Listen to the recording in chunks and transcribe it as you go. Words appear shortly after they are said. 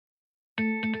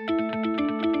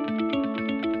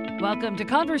Welcome to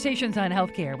Conversations on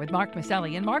Healthcare with Mark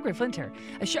Maselli and Margaret Flinter,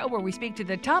 a show where we speak to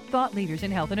the top thought leaders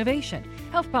in health innovation,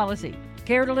 health policy,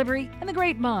 care delivery, and the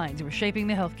great minds who are shaping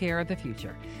the healthcare of the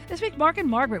future. This week, Mark and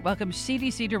Margaret welcome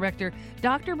CDC Director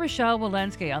Dr. Rochelle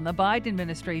Walensky on the Biden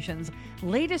administration's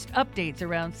latest updates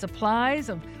around supplies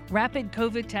of rapid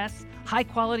COVID tests,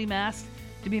 high-quality masks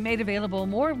to be made available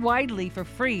more widely for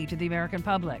free to the American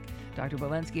public. Dr.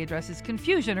 Walensky addresses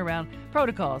confusion around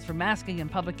protocols for masking in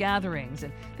public gatherings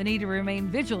and the need to remain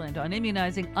vigilant on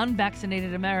immunizing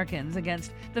unvaccinated Americans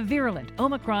against the virulent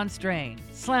Omicron strain,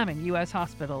 slamming U.S.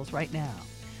 hospitals right now.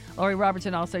 Lori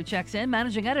Robertson also checks in,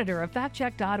 managing editor of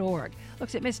factcheck.org,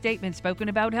 looks at misstatements spoken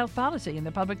about health policy in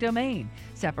the public domain,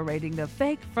 separating the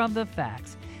fake from the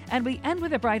facts. And we end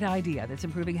with a bright idea that's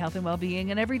improving health and well-being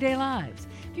in everyday lives.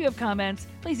 If you have comments,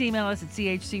 please email us at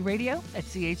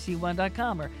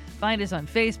chcradio@chc1.com or find us on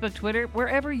Facebook, Twitter,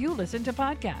 wherever you listen to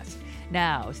podcasts.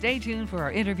 Now, stay tuned for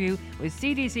our interview with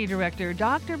CDC Director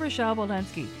Dr. Rochelle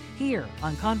Walensky here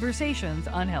on Conversations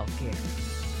on Healthcare.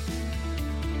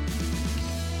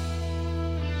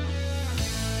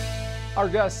 Our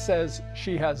guest says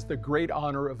she has the great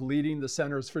honor of leading the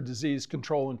Centers for Disease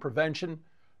Control and Prevention.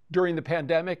 During the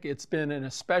pandemic, it's been an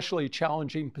especially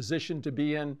challenging position to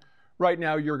be in. Right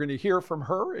now, you're going to hear from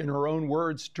her, in her own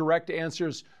words, direct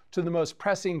answers to the most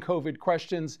pressing COVID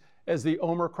questions as the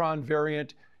Omicron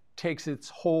variant takes its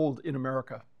hold in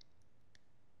America.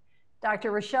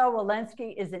 Dr. Rochelle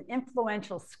Walensky is an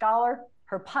influential scholar.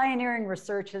 Her pioneering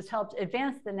research has helped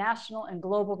advance the national and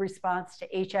global response to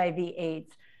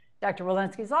HIV/AIDS. Dr.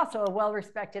 Walensky is also a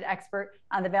well-respected expert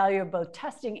on the value of both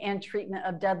testing and treatment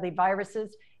of deadly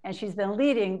viruses, and she's been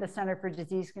leading the Center for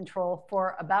Disease Control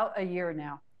for about a year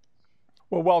now.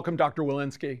 Well, welcome, Dr.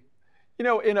 Walensky. You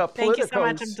know, in a Thank you so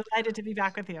much. I'm delighted to be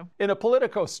back with you. In a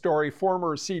Politico story,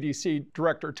 former CDC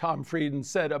Director Tom Frieden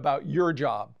said about your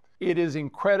job, it is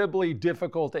incredibly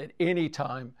difficult at any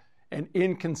time and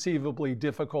inconceivably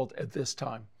difficult at this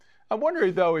time. I'm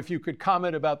wondering, though, if you could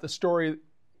comment about the story,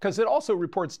 because it also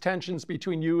reports tensions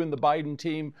between you and the Biden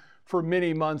team for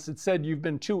many months. It said you've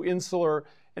been too insular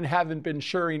and haven't been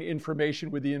sharing information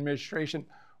with the administration.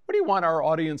 What do you want our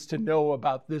audience to know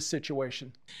about this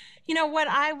situation? You know, what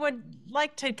I would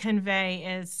like to convey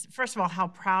is, first of all, how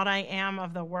proud I am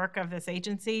of the work of this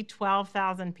agency,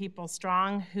 12,000 people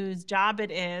strong, whose job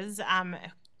it is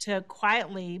to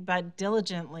quietly but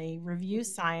diligently review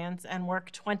science and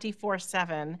work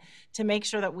 24/7 to make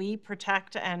sure that we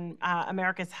protect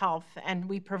America's health, and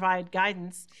we provide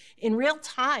guidance in real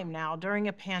time now during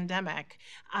a pandemic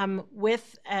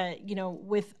with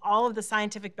all of the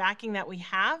scientific backing that we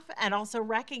have, and also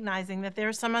recognizing that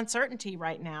there's some uncertainty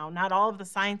right now. Not all of the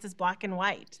science is black and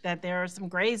white, that there are some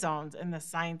gray zones in the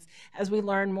science as we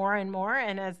learn more and more,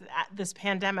 and as this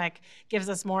pandemic gives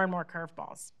us more and more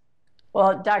curveballs.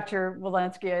 Well, Dr.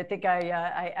 Walensky, I think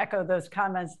I echo those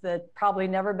comments that probably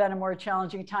never been a more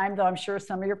challenging time, though I'm sure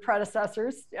some of your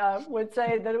predecessors would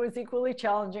say that it was equally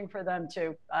challenging for them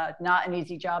too. Not an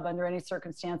easy job under any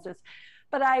circumstances.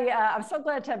 But I'm so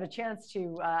glad to have a chance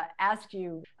to ask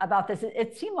you about this.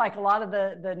 It seemed like a lot of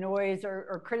the noise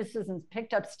or criticisms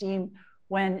picked up steam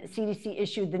when CDC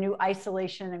issued the new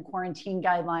isolation and quarantine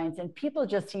guidelines, and people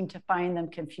just seemed to find them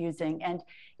confusing. And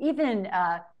even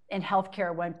in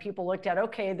healthcare, when people looked at,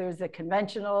 okay, there's a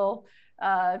conventional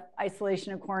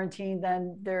isolation and quarantine,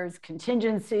 then there's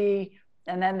contingency,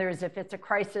 and then there's if it's a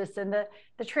crisis. And the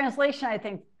translation, I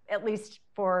think, at least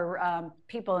for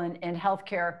people in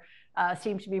healthcare,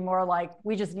 seems to be more like,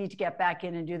 we just need to get back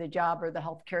in and do the job, or the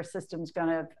healthcare system's going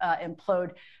to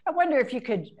implode. I wonder if you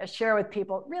could share with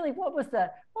people, really, what was the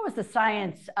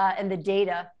science and the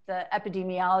data, the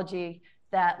epidemiology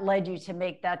that led you to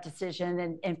make that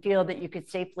decision and feel that you could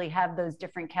safely have those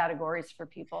different categories for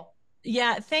people?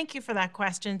 Yeah, thank you for that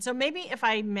question. So maybe if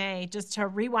I may, just to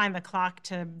rewind the clock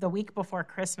to the week before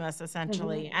Christmas,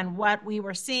 essentially, and what we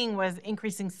were seeing was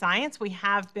increasing science. We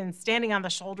have been standing on the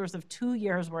shoulders of 2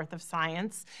 years worth of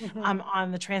science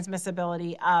on the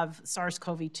transmissibility of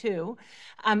SARS-CoV-2,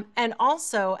 and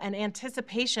also an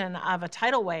anticipation of a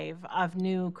tidal wave of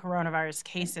new coronavirus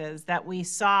cases that we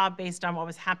saw based on what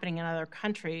was happening in other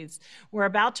countries. We're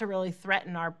about to really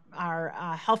threaten our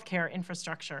healthcare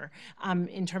infrastructure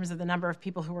in terms of the number of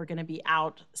people who were going to be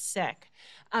out sick.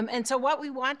 And so what we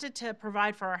wanted to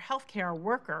provide for our healthcare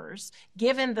workers,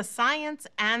 given the science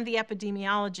and the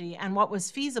epidemiology and what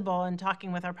was feasible in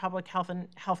talking with our public health and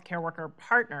healthcare worker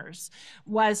partners,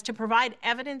 was to provide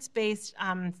evidence-based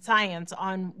science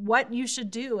on what you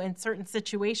should do in certain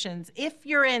situations. If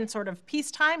you're in sort of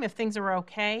peacetime, if things are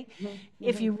okay,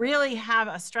 if you really have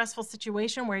a stressful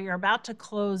situation where you're about to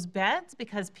close beds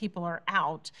because people are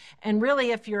out, and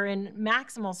really if you're in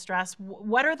maximal stress,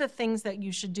 what are the things that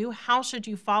you should do? How should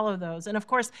you follow those? And of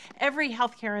course, every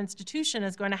healthcare institution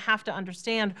is going to have to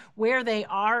understand where they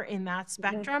are in that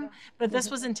spectrum, but this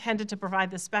was intended to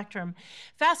provide the spectrum.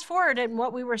 Fast forward, and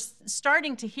what we were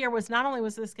starting to hear was not only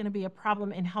was this going to be a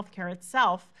problem in healthcare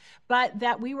itself, but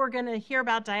that we were going to hear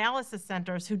about dialysis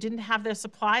centers who didn't have the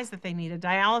supplies that they needed,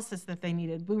 dialysis that they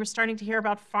needed. We were starting to hear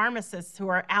about pharmacists who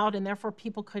are out and therefore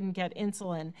people couldn't get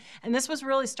insulin. And this was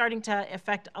really starting to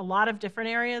affect a lot of different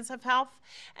areas of health.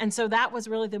 And so that was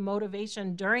really the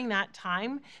motivation during that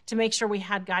time to make sure we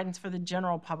had guidance for the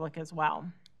general public as well.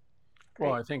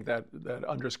 Well, I think that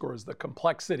underscores the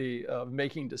complexity of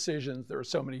making decisions. There are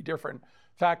so many different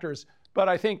factors. But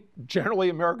I think generally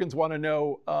Americans want to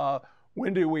know,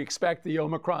 when do we expect the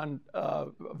Omicron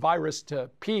virus to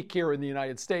peak here in the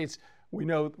United States? We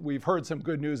know we've heard some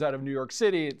good news out of New York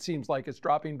City. It seems like it's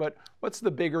dropping. But what's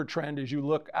the bigger trend as you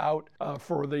look out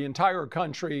for the entire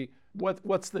country?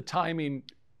 What's the timing,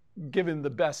 given the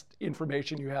best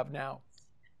information you have now?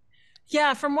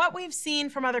 Yeah, from what we've seen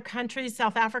from other countries,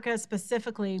 South Africa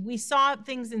specifically, we saw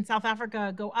things in South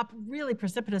Africa go up really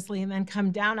precipitously and then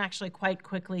come down actually quite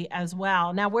quickly as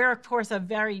well. Now, we're, of course, a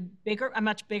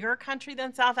much bigger country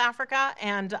than South Africa,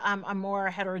 and a more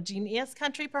heterogeneous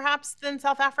country, perhaps, than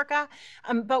South Africa.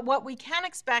 But what we can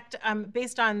expect,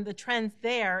 based on the trends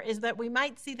there, is that we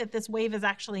might see that this wave is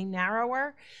actually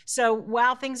narrower. So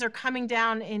while things are coming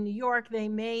down in New York, they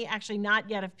may actually not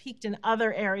yet have peaked in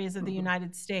other areas of the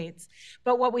United States.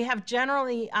 But what we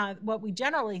generally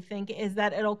think is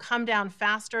that it'll come down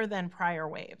faster than prior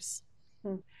waves.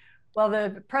 Well,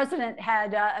 the president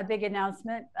had a big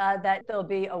announcement that there'll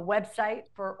be a website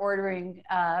for ordering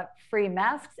free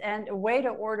masks and a way to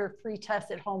order free tests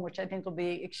at home, which I think will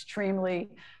be extremely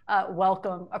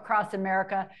welcome across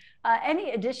America.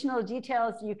 Any additional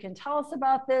details you can tell us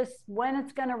about this, when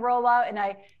it's going to roll out? And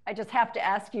I just have to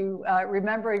ask you,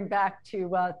 remembering back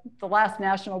to the last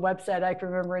national website I can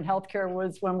remember in healthcare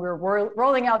was when we were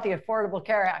rolling out the Affordable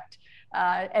Care Act.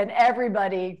 And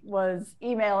everybody was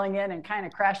emailing in and kind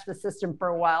of crashed the system for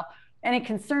a while. Any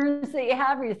concerns that you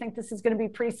have, or you think this is going to be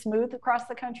pretty smooth across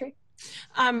the country?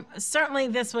 Certainly,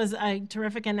 this was a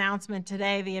terrific announcement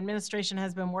today. The administration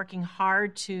has been working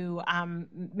hard to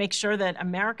make sure that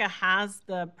America has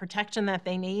the protection that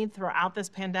they need throughout this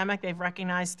pandemic. They've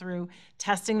recognized through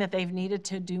testing that they've needed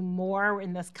to do more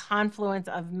in this confluence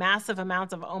of massive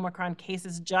amounts of Omicron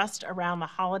cases just around the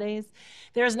holidays.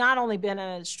 There's not only been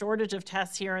a shortage of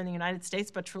tests here in the United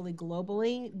States, but truly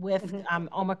globally with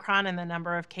Omicron and the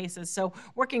number of cases. So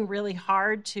working really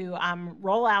hard to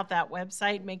roll out that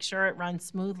website, make sure it runs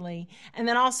smoothly, and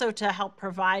then also to help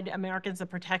provide Americans the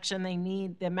protection they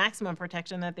need, the maximum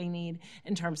protection that they need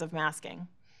in terms of masking.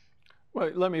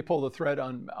 Well, let me pull the thread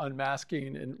on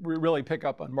masking and really pick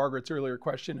up on Margaret's earlier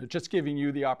question, just giving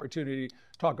you the opportunity to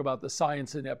talk about the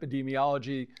science and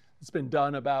epidemiology that's been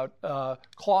done about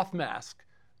cloth mask.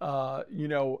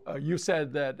 You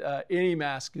said that any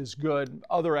mask is good.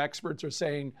 Other experts are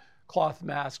saying cloth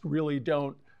masks really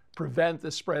don't prevent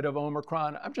the spread of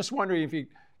Omicron. I'm just wondering if you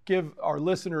give our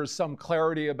listeners some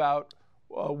clarity about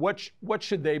what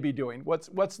should they be doing?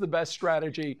 What's the best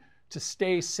strategy to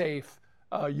stay safe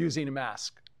using a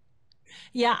mask?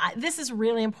 Yeah, this is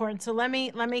really important. So let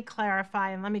me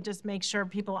clarify and let me just make sure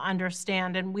people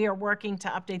understand. And we are working to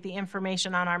update the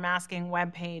information on our masking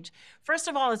webpage. First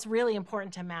of all, it's really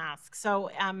important to mask.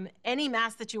 So any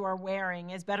mask that you are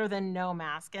wearing is better than no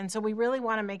mask. And so we really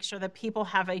want to make sure that people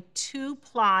have a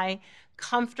 2-ply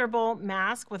comfortable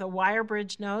mask with a wire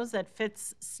bridge nose that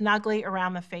fits snugly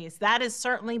around the face. That is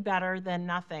certainly better than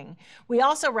nothing. We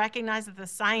also recognize that the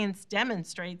science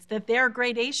demonstrates that there are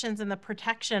gradations in the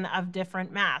protection of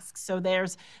different masks. So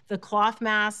there's the cloth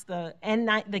mask, the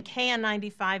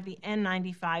KN95, the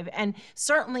N95, and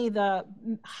certainly the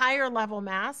higher level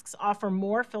masks offer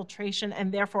more filtration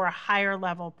and therefore a higher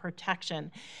level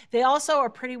protection. They also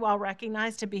are pretty well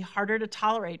recognized to be harder to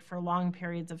tolerate for long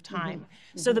periods of time.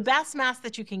 So the best mask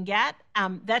that you can get,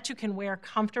 that you can wear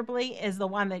comfortably, is the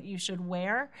one that you should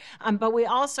wear. But we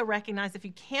also recognize if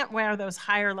you can't wear those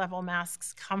higher level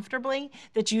masks comfortably,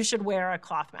 that you should wear a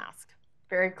cloth mask.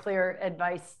 very clear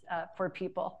advice for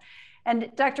people.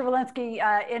 And Dr. Walensky,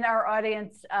 in our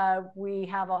audience, we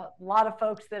have a lot of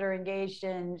folks that are engaged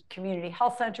in community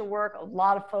health center work, a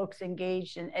lot of folks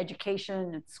engaged in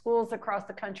education and schools across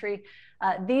the country.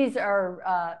 These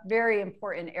are very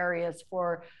important areas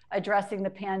for addressing the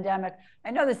pandemic.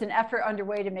 I know there's an effort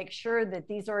underway to make sure that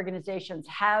these organizations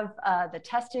have the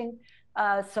testing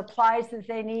supplies that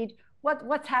they need.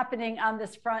 What's happening on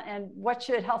this front, and what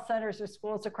should health centers or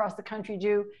schools across the country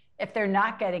do if they're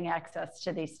not getting access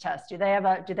to these tests? Do they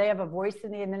have a voice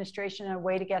in the administration and a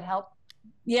way to get help?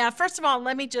 Yeah, first of all,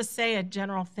 let me just say a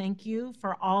general thank you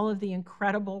for all of the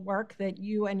incredible work that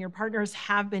you and your partners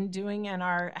have been doing in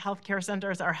our healthcare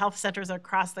centers, our health centers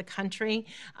across the country,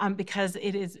 because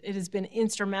it has been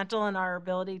instrumental in our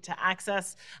ability to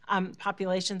access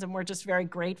populations, and we're just very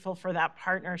grateful for that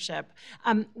partnership.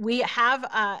 We have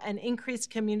an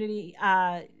increased community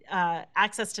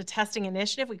access to testing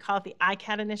initiative. We call it the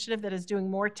ICAT initiative, that is doing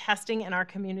more testing in our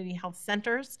community health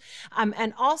centers,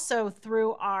 and also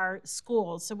through our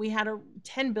schools. So we had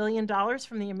 $10 billion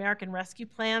from the American Rescue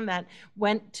Plan that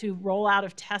went to rollout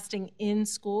of testing in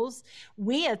schools.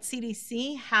 We at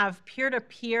CDC have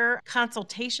peer-to-peer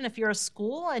consultation if you're a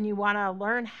school and you want to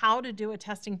learn how to do a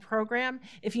testing program.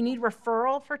 If you need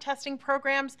referral for testing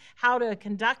programs, how to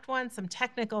conduct one, some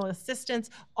technical assistance,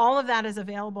 all of that is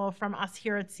available from us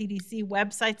here at CDC,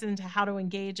 websites into how to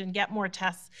engage and get more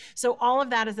tests. So all of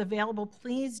that is available.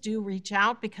 Please do reach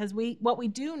out, because what we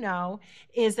do know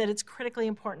is that it's critically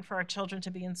important for our children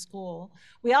to be in school.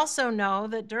 We also know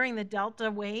that during the Delta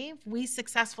wave, we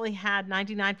successfully had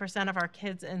 99% of our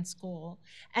kids in school.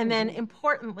 And then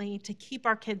importantly, to keep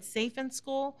our kids safe in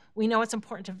school, we know it's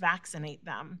important to vaccinate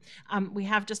them. We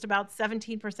have just about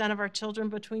 17% of our children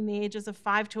between the ages of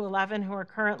 5 to 11 who are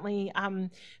currently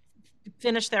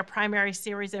finish their primary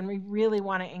series, and we really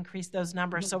want to increase those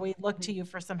numbers. So we look to you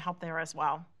for some help there as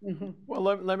well. Well,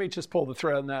 let me just pull the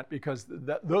thread on that, because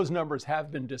those numbers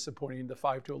have been disappointing, the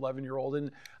 5 to 11-year-old. And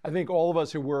I think all of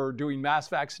us who were doing mass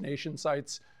vaccination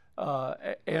sites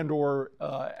and or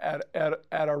at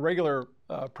our regular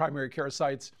primary care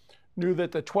sites knew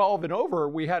that the 12 and over,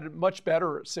 we had much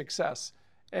better success.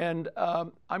 And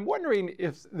I'm wondering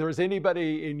if there's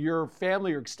anybody in your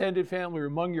family or extended family or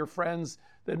among your friends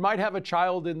that might have a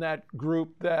child in that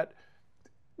group that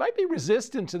might be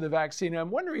resistant to the vaccine. I'm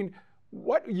wondering,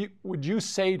 what would you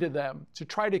say to them to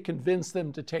try to convince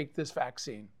them to take this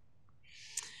vaccine?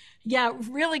 Yeah,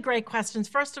 really great questions.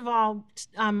 First of all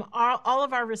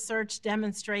of our research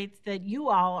demonstrates that you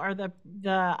all are the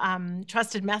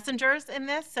trusted messengers in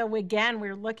this. So again,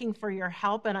 we're looking for your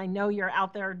help, and I know you're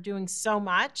out there doing so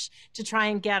much to try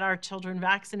and get our children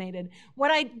vaccinated.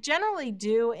 What I generally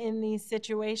do in these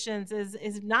situations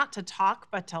is not to talk,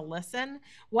 but to listen.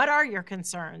 What are your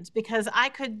concerns? Because I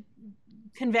could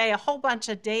convey a whole bunch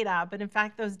of data, but in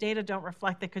fact, those data don't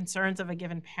reflect the concerns of a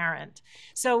given parent.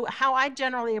 So how I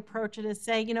generally approach it is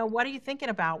say, what are you thinking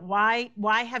about? Why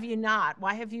have you not?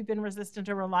 Why have you been resistant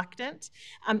or reluctant?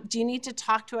 Do you need to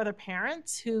talk to other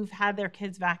parents who've had their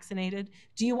kids vaccinated?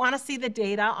 Do you want to see the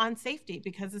data on safety,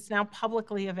 because it's now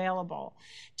publicly available?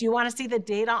 Do you want to see the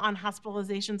data on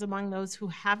hospitalizations among those who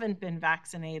haven't been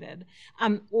vaccinated,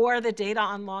 or the data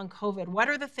on long COVID? What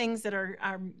are the things that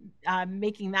are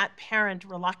making that parent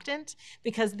reluctant?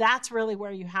 Because that's really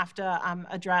where you have to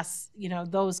address,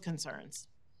 those concerns.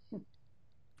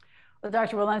 Well,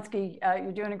 Dr. Walensky,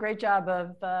 you're doing a great job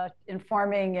of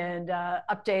informing and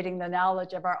updating the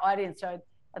knowledge of our audience. So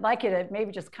I'd like you to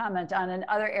maybe just comment on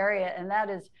another area, and that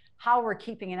is how we're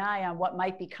keeping an eye on what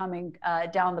might be coming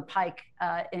down the pike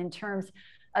in terms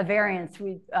of variants.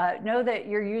 We know that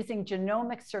you're using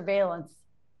genomic surveillance.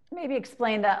 Maybe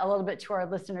explain that a little bit to our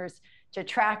listeners, to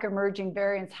track emerging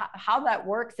variants, how that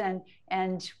works,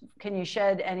 and can you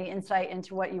shed any insight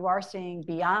into what you are seeing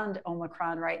beyond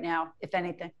Omicron right now, if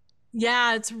anything?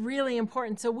 Yeah, it's really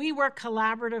important. So we work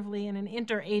collaboratively in an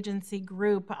interagency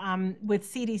group with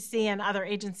CDC and other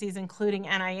agencies, including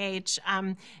NIH.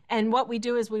 And what we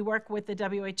do is we work with the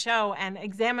WHO and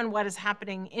examine what is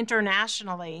happening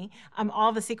internationally,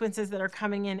 all the sequences that are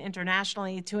coming in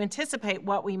internationally, to anticipate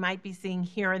what we might be seeing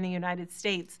here in the United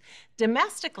States.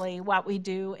 Domestically, what we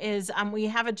do is we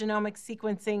have a genomic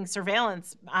sequencing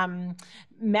surveillance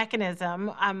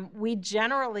mechanism. We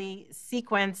generally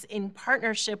sequence in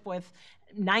partnership with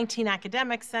 19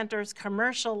 academic centers,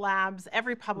 commercial labs,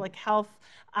 every public health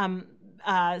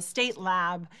state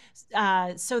lab,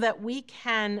 so that we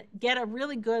can get a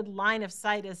really good line of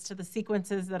sight as to the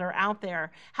sequences that are out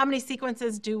there. How many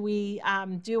sequences do we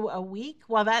do a week?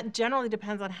 Well, that generally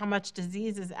depends on how much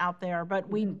disease is out there, but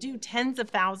we do tens of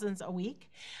thousands a week.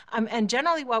 And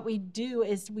generally what we do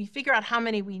is we figure out how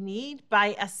many we need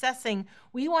by assessing.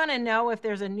 We want to know if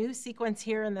there's a new sequence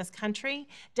here in this country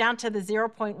down to the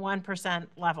 0.1%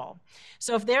 level.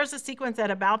 So if there's a sequence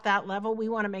at about that level, we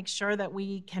want to make sure that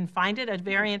we can find it, a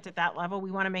variant at that level.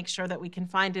 We want to make sure that we can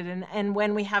find it. And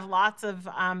when we have lots of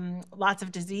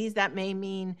disease, that may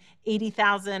mean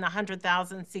 80,000,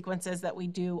 100,000 sequences that we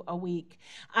do a week.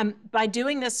 By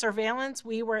doing this surveillance,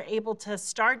 we were able to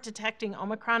start detecting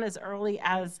Omicron as early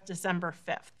as December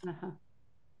 5th.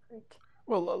 Great.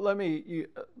 Well, let me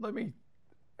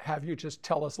have you just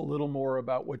tell us a little more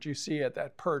about what you see at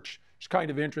that perch. It's kind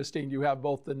of interesting. You have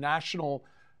both the national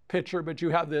picture, but you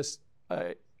have this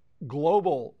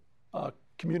global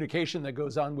communication that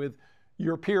goes on with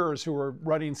your peers who are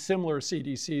running similar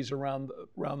CDCs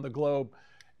around the globe.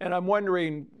 And I'm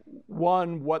wondering,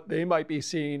 one, what they might be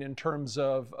seeing in terms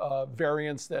of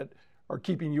variants that are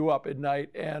keeping you up at night,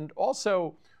 and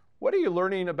also, what are you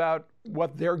learning about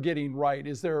what they're getting right?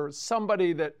 Is there some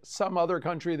other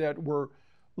country that we're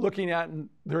looking at, and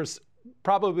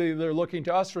they're looking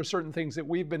to us for certain things that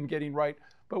we've been getting right,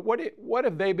 but what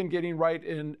have they been getting right,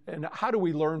 and how do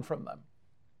we learn from them?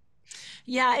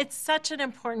 Yeah, it's such an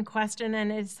important question,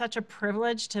 and it's such a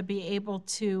privilege to be able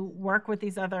to work with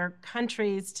these other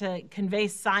countries to convey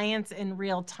science in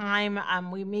real time.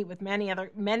 We meet with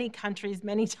many countries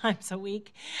many times a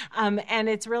week, and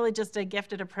it's really just a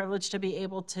gift and a privilege to be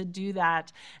able to do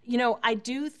that. You know, I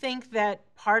do think that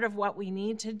part of what we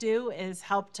need to do is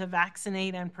help to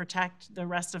vaccinate and protect the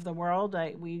rest of the world.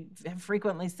 We have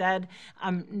frequently said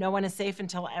no one is safe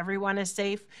until everyone is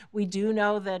safe. We do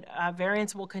know that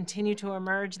variants will continue to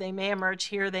emerge. They may emerge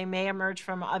here. They may emerge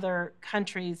from other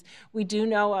countries. We do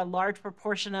know a large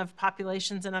proportion of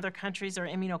populations in other countries are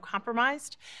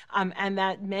immunocompromised, and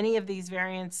that many of these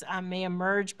variants may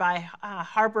emerge by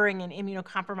harboring an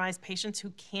immunocompromised patients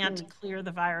who can't clear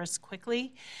the virus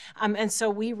quickly. And so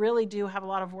we really do have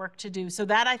a lot of work to do. So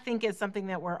that, I think, is something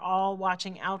that we're all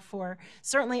watching out for.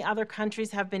 Certainly other countries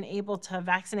have been able to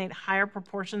vaccinate higher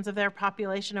proportions of their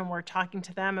population, and we're talking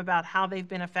to them about how they've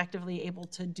been effectively able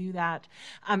to do that.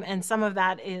 And some of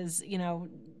that is,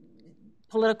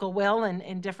 political will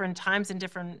in different times in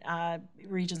different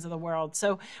regions of the world.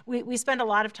 So we spend a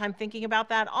lot of time thinking about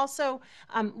that. Also,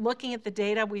 looking at the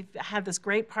data, we've had this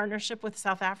great partnership with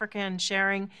South Africa and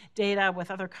sharing data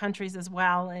with other countries as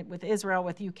well, with Israel,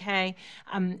 with UK,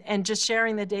 and just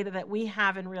sharing the data that we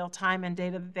have in real time and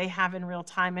data that they have in real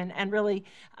time, and really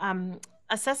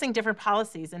assessing different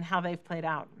policies and how they've played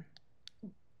out.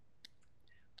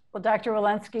 Well, Dr.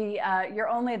 Walensky, you're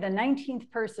only the 19th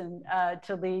person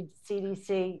to lead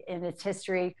CDC in its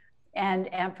history. And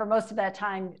for most of that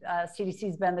time, CDC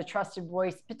has been the trusted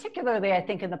voice, particularly, I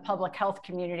think, in the public health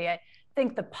community. I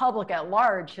think the public at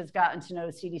large has gotten to know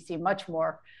CDC much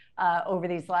more over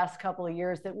these last couple of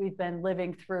years that we've been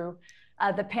living through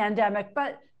the pandemic.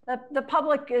 But the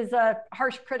public is a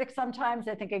harsh critic sometimes.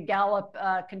 I think a Gallup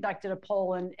conducted a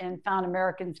poll and found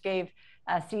Americans gave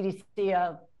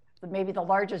CDC maybe the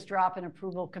largest drop in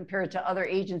approval compared to other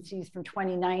agencies from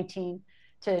 2019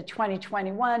 to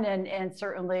 2021. And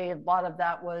certainly a lot of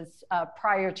that was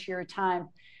prior to your time.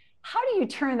 How do you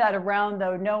turn that around,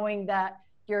 though, knowing that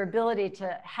your ability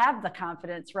to have the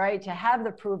confidence, right, to have the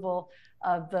approval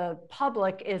of the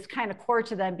public is kind of core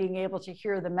to them being able to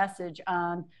hear the message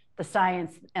on the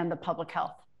science and the public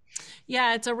health?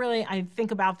 Yeah, I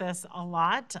think about this a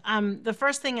lot. The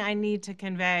first thing I need to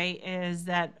convey is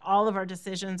that all of our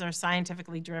decisions are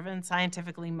scientifically driven,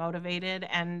 scientifically motivated,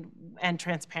 and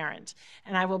transparent.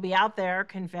 And I will be out there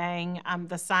conveying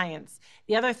the science.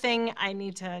 The other thing I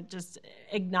need to just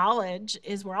acknowledge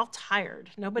is we're all tired.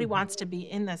 Nobody wants to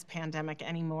be in this pandemic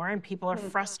anymore, and people are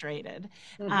frustrated.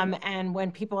 And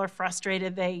when people are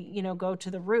frustrated, they, go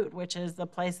to the root, which is the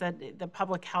place that the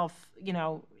public health,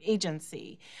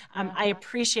 agency. I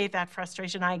appreciate that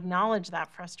frustration. I acknowledge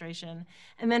that frustration.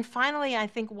 And then finally, I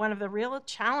think one of the real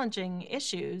challenging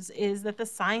issues is that the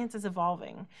science is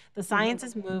evolving. The science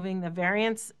is moving, the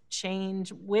variants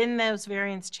change. When those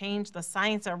variants change, the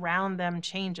science around them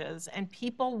changes, and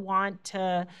people want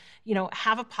to,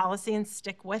 have a policy and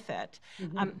stick with it.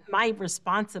 My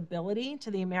responsibility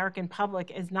to the American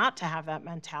public is not to have that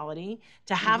mentality,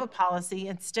 to have a policy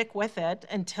and stick with it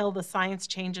until the science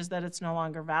changes that it's no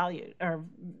longer valued or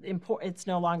it's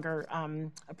no longer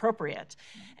appropriate,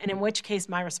 and in which case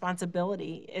my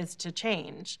responsibility is to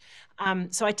change.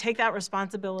 So I take that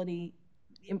responsibility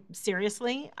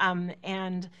seriously.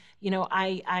 And,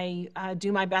 I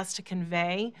do my best to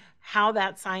convey how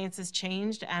that science has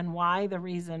changed and why the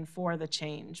reason for the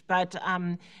change. But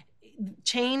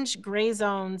change, gray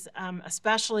zones,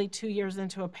 especially 2 years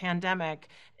into a pandemic,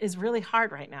 is really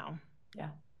hard right now. Yeah.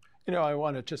 I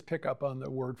want to just pick up on the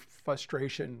word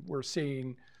frustration. We're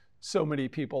seeing so many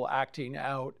people acting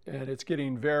out, and it's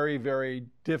getting very, very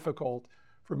difficult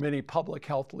for many public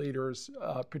health leaders,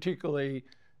 particularly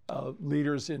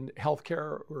leaders in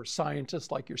healthcare or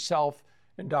scientists like yourself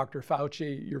and Dr.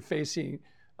 Fauci. You're facing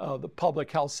the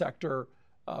public health sector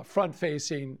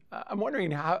front-facing. I'm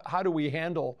wondering how do we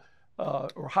handle,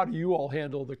 or how do you all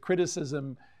handle the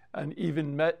criticism and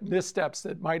even missteps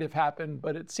that might have happened,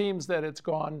 but it seems that it's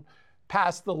gone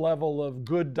past the level of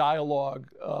good dialogue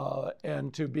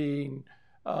and to being,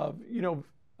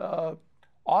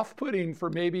 off-putting for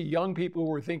maybe young people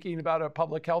who are thinking about a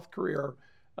public health career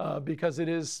because it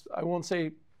is, I won't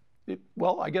say,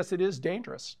 I guess it is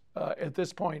dangerous at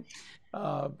this point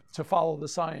to follow the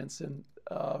science, and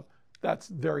that's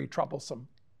very troublesome.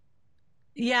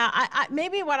 Yeah, I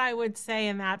maybe what I would say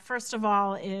in that, first of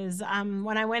all, is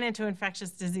when I went into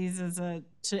infectious disease as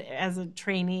a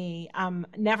trainee,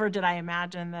 never did I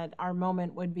imagine that our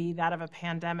moment would be that of a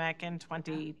pandemic in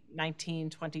 2019,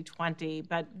 2020.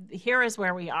 But here is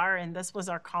where we are, and this was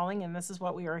our calling, and this is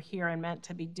what we were here and meant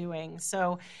to be doing.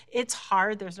 So it's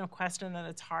hard. There's no question that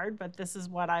it's hard, but this is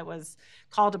what I was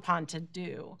called upon to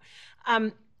do.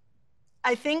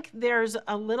 I think there's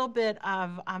a little bit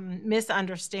of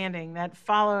misunderstanding that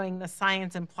following the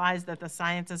science implies that the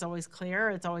science is always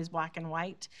clear, it's always black and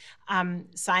white.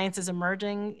 Science is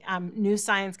emerging. New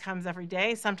science comes every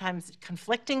day. Sometimes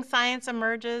conflicting science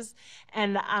emerges.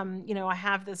 And, I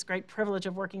have this great privilege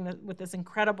of working with this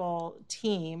incredible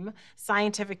team,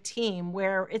 scientific team,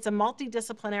 where it's a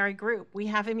multidisciplinary group. We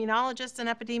have immunologists and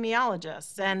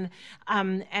epidemiologists and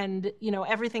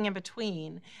everything in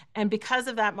between. And because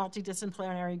of that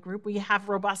multidisciplinary group, we have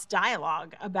robust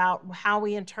dialogue about how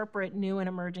we interpret new and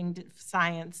emerging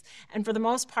science. And for the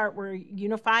most part, we're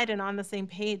unified and on the same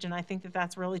page. And I think that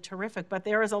that's really terrific. But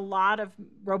there is a lot of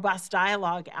robust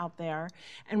dialogue out there.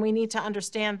 And we need to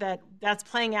understand that that's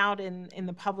playing out in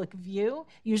the public view.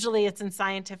 Usually it's in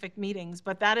scientific meetings,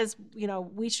 but that is,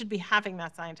 we should be having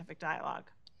that scientific dialogue.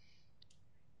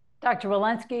 Dr.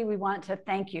 Walensky, we want to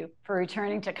thank you for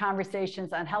returning to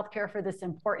Conversations on Healthcare for this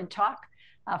important talk.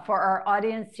 For our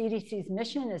audience, CDC's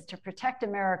mission is to protect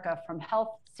America from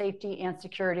health, safety, and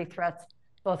security threats,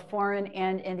 both foreign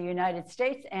and in the United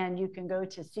States. And you can go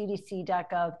to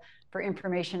cdc.gov for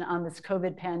information on this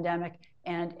COVID pandemic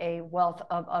and a wealth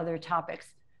of other topics.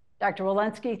 Dr.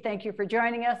 Walensky, thank you for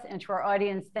joining us. And to our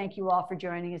audience, thank you all for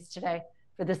joining us today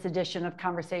for this edition of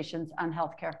Conversations on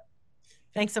Healthcare.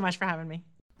 Thanks so much for having me.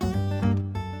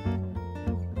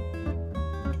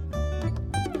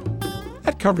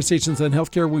 At Conversations on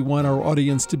Healthcare, we want our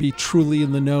audience to be truly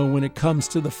in the know when it comes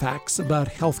to the facts about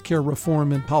healthcare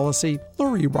reform and policy.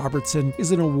 Lori Robertson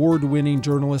is an award-winning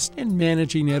journalist and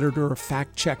managing editor of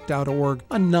factcheck.org,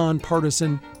 a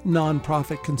nonpartisan,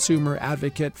 nonprofit consumer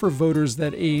advocate for voters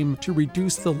that aim to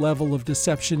reduce the level of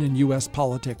deception in U.S.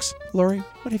 politics. Lori,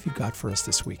 what have you got for us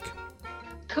this week?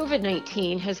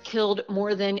 COVID-19 has killed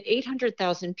more than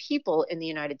 800,000 people in the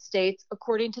United States,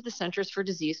 according to the Centers for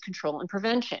Disease Control and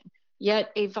Prevention.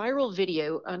 Yet a viral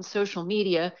video on social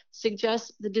media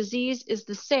suggests the disease is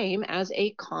the same as a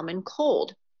common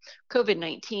cold.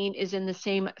 COVID-19 is in the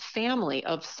same family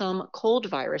of some cold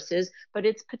viruses, but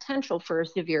its potential for a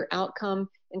severe outcome,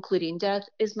 including death,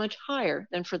 is much higher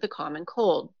than for the common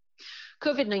cold.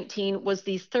 COVID-19 was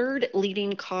the third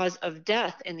leading cause of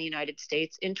death in the United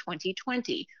States in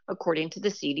 2020, according to the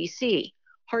CDC.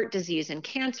 Heart disease and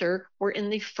cancer were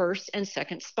in the first and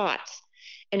second spots.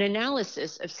 An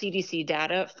analysis of CDC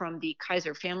data from the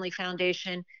Kaiser Family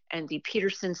Foundation and the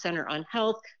Peterson Center on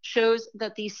Health shows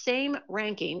that the same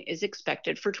ranking is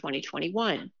expected for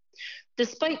 2021.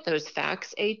 Despite those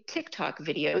facts, a TikTok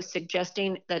video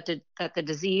suggesting that the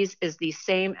disease is the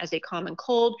same as a common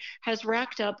cold has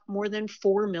racked up more than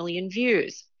 4 million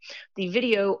views. The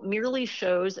video merely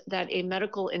shows that a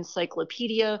medical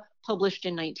encyclopedia published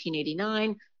in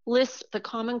 1989 lists the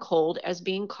common cold as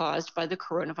being caused by the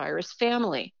coronavirus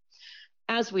family.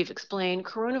 As we've explained,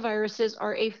 coronaviruses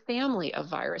are a family of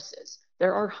viruses.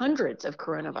 There are hundreds of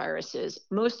coronaviruses,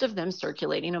 most of them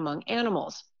circulating among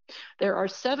animals. There are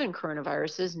 7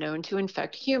 coronaviruses known to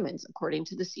infect humans, according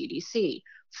to the CDC.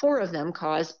 4 of them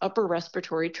cause upper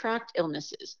respiratory tract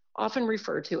illnesses, often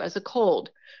referred to as a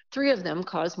cold. 3 of them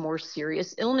cause more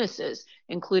serious illnesses,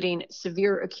 including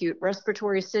severe acute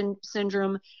respiratory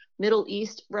syndrome, Middle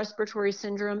East respiratory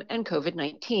syndrome, and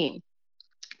COVID-19.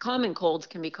 Common colds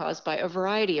can be caused by a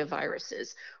variety of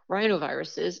viruses.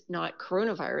 Rhinoviruses, not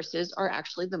coronaviruses, are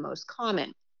actually the most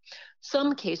common.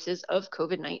 Some cases of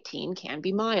COVID-19 can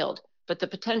be mild, but the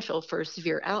potential for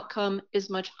severe outcome is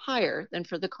much higher than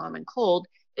for the common cold,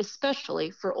 especially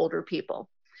for older people.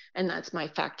 And that's my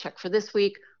fact check for this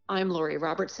week. I'm Lori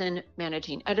Robertson,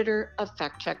 managing editor of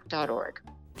factcheck.org.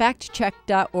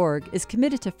 FactCheck.org is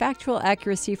committed to factual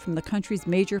accuracy from the country's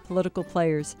major political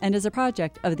players and is a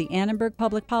project of the Annenberg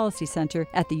Public Policy Center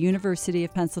at the University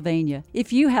of Pennsylvania.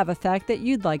 If you have a fact that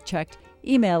you'd like checked,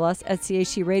 email us at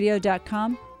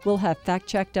chcradio.com. We'll have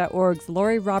FactCheck.org's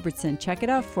Lori Robertson check it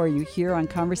out for you here on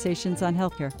Conversations on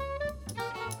Healthcare.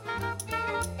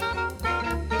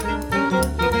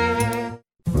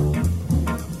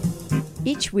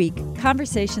 Each week,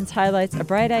 Conversations highlights a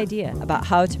bright idea about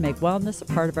how to make wellness a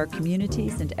part of our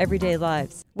communities and everyday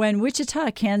lives. When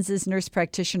Wichita, Kansas nurse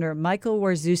practitioner Michael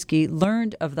Warzewski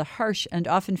learned of the harsh and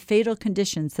often fatal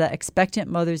conditions that expectant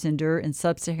mothers endure in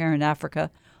sub-Saharan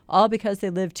Africa, all because they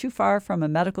live too far from a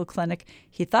medical clinic,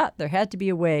 he thought there had to be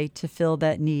a way to fill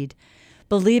that need.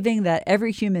 Believing that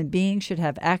every human being should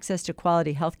have access to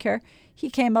quality health care, he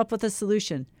came up with a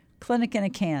solution: Clinic in a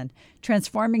Can,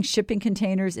 transforming shipping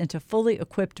containers into fully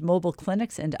equipped mobile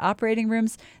clinics and operating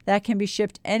rooms that can be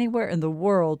shipped anywhere in the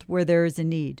world where there is a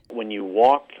need. When you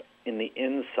walk in the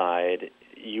inside,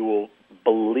 you will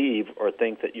believe or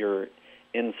think that you're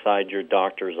inside your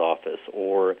doctor's office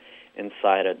or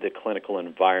inside of the clinical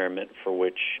environment for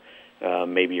which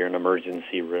maybe you're an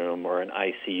emergency room or an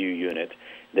ICU unit.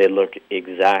 They look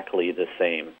exactly the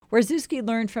same. Warzewski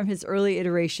learned from his early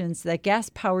iterations that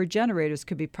gas-powered generators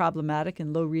could be problematic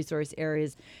in low-resource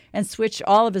areas and switched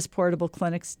all of his portable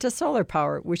clinics to solar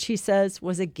power, which he says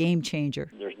was a game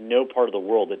changer. There's no part of the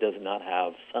world that does not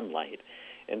have sunlight.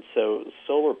 And so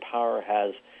solar power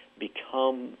has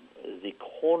become the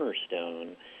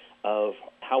cornerstone of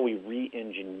how we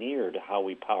re-engineered how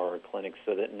we power our clinics,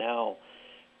 so that now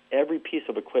every piece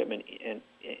of equipment,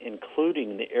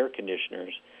 including the air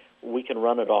conditioners, we can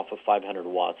run it off of 500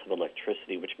 watts of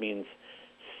electricity, which means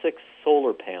 6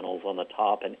 solar panels on the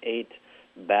top and 8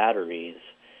 batteries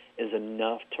is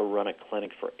enough to run a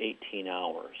clinic for 18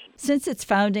 hours. Since its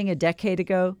founding a decade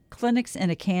ago, Clinics in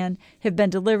a Can have been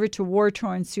delivered to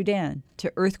war-torn Sudan,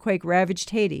 to earthquake-ravaged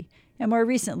Haiti, and more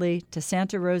recently to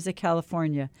Santa Rosa,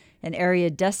 California, an area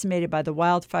decimated by the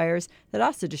wildfires that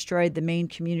also destroyed the main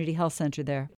community health center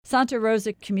there. Santa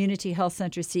Rosa Community Health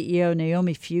Center CEO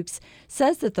Naomi Fuchs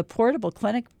says that the portable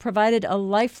clinic provided a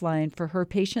lifeline for her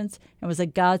patients and was a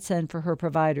godsend for her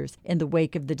providers in the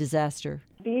wake of the disaster.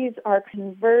 These are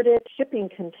converted shipping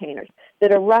containers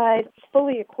that arrive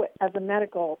fully equipped as a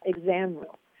medical exam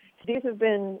room. These have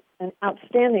been an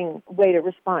outstanding way to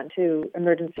respond to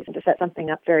emergencies and to set something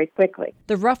up very quickly.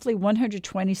 The roughly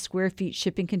 120 square feet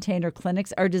shipping container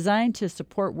clinics are designed to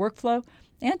support workflow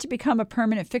and to become a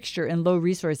permanent fixture in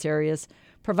low-resource areas,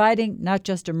 providing not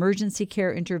just emergency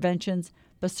care interventions,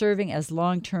 but serving as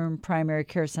long-term primary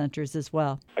care centers as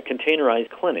well. A containerized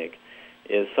clinic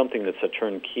is something that's a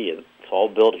turnkey. It's all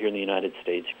built here in the United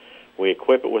States. We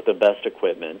equip it with the best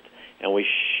equipment, and we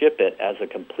ship it as a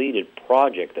completed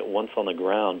project that once on the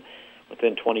ground,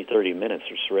 within 20-30 minutes,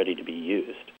 is ready to be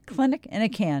used. Clinic in a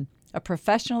Can, a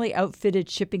professionally outfitted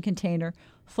shipping container,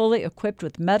 fully equipped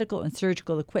with medical and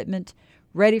surgical equipment,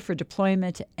 ready for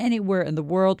deployment to anywhere in the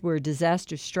world where a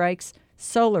disaster strikes,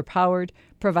 solar-powered,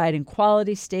 providing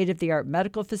quality, state-of-the-art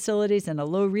medical facilities in a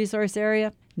low-resource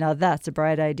area. Now that's a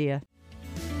bright idea.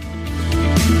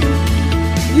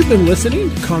 You've been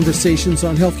listening to Conversations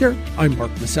on Healthcare. I'm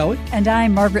Mark Maselli. And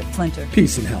I'm Margaret Flinter.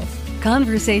 Peace and health.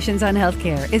 Conversations on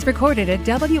Healthcare is recorded at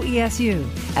WESU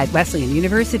at Wesleyan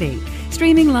University,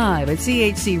 streaming live at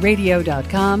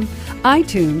chcradio.com,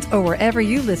 iTunes, or wherever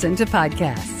you listen to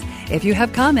podcasts. If you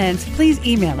have comments, please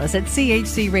email us at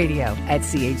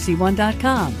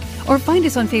chcradio@chc1.com or find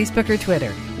us on Facebook or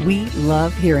Twitter. We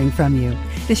love hearing from you.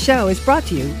 The show is brought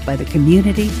to you by the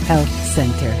Community Health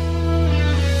Center.